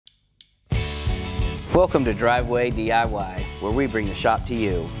Welcome to Driveway DIY, where we bring the shop to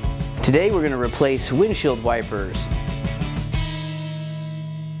you. Today we're going to replace windshield wipers.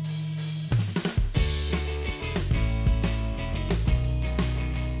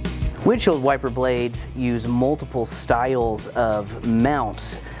 Windshield wiper blades use multiple styles of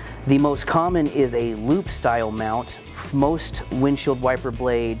mounts. The most common is a loop style mount. Most windshield wiper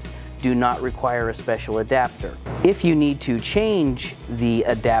blades do not require a special adapter. If you need to change the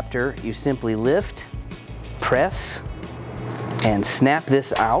adapter, you simply lift, press, and snap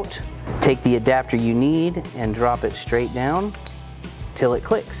this out. Take the adapter you need and drop it straight down till it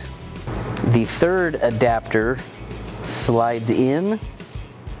clicks. The third adapter slides in,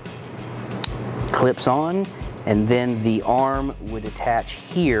 clips on, and then the arm would attach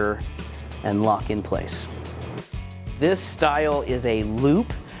here and lock in place. This style is a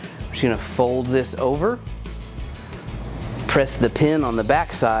loop. I'm just going to fold this over, press the pin on the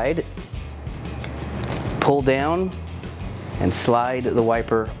back side, pull down, and slide the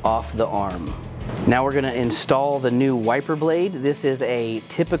wiper off the arm. Now we're going to install the new wiper blade. This is a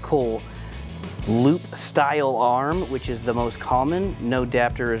typical loop style arm, which is the most common. No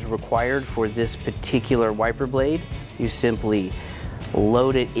adapter is required for this particular wiper blade. You simply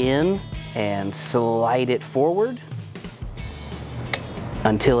load it in and slide it forward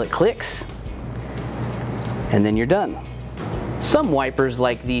until it clicks, and then you're done. Some wipers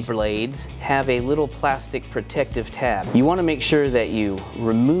like these blades have a little plastic protective tab. You want to make sure that you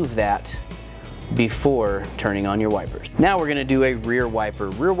remove that before turning on your wipers. Now we're going to do a rear wiper.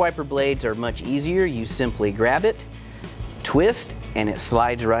 Rear wiper blades are much easier. You simply grab it, twist, and it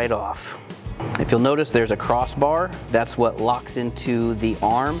slides right off. If you'll notice, there's a crossbar. That's what locks into the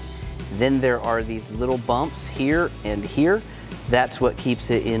arm. Then there are these little bumps here and here. That's what keeps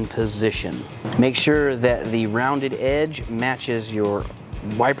it in position. Make sure that the rounded edge matches your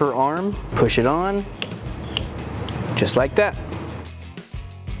wiper arm. Push it on, just like that.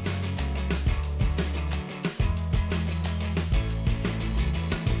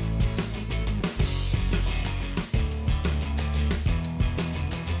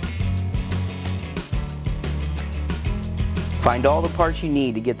 Find all the parts you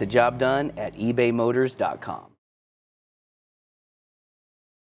need to get the job done at ebaymotors.com.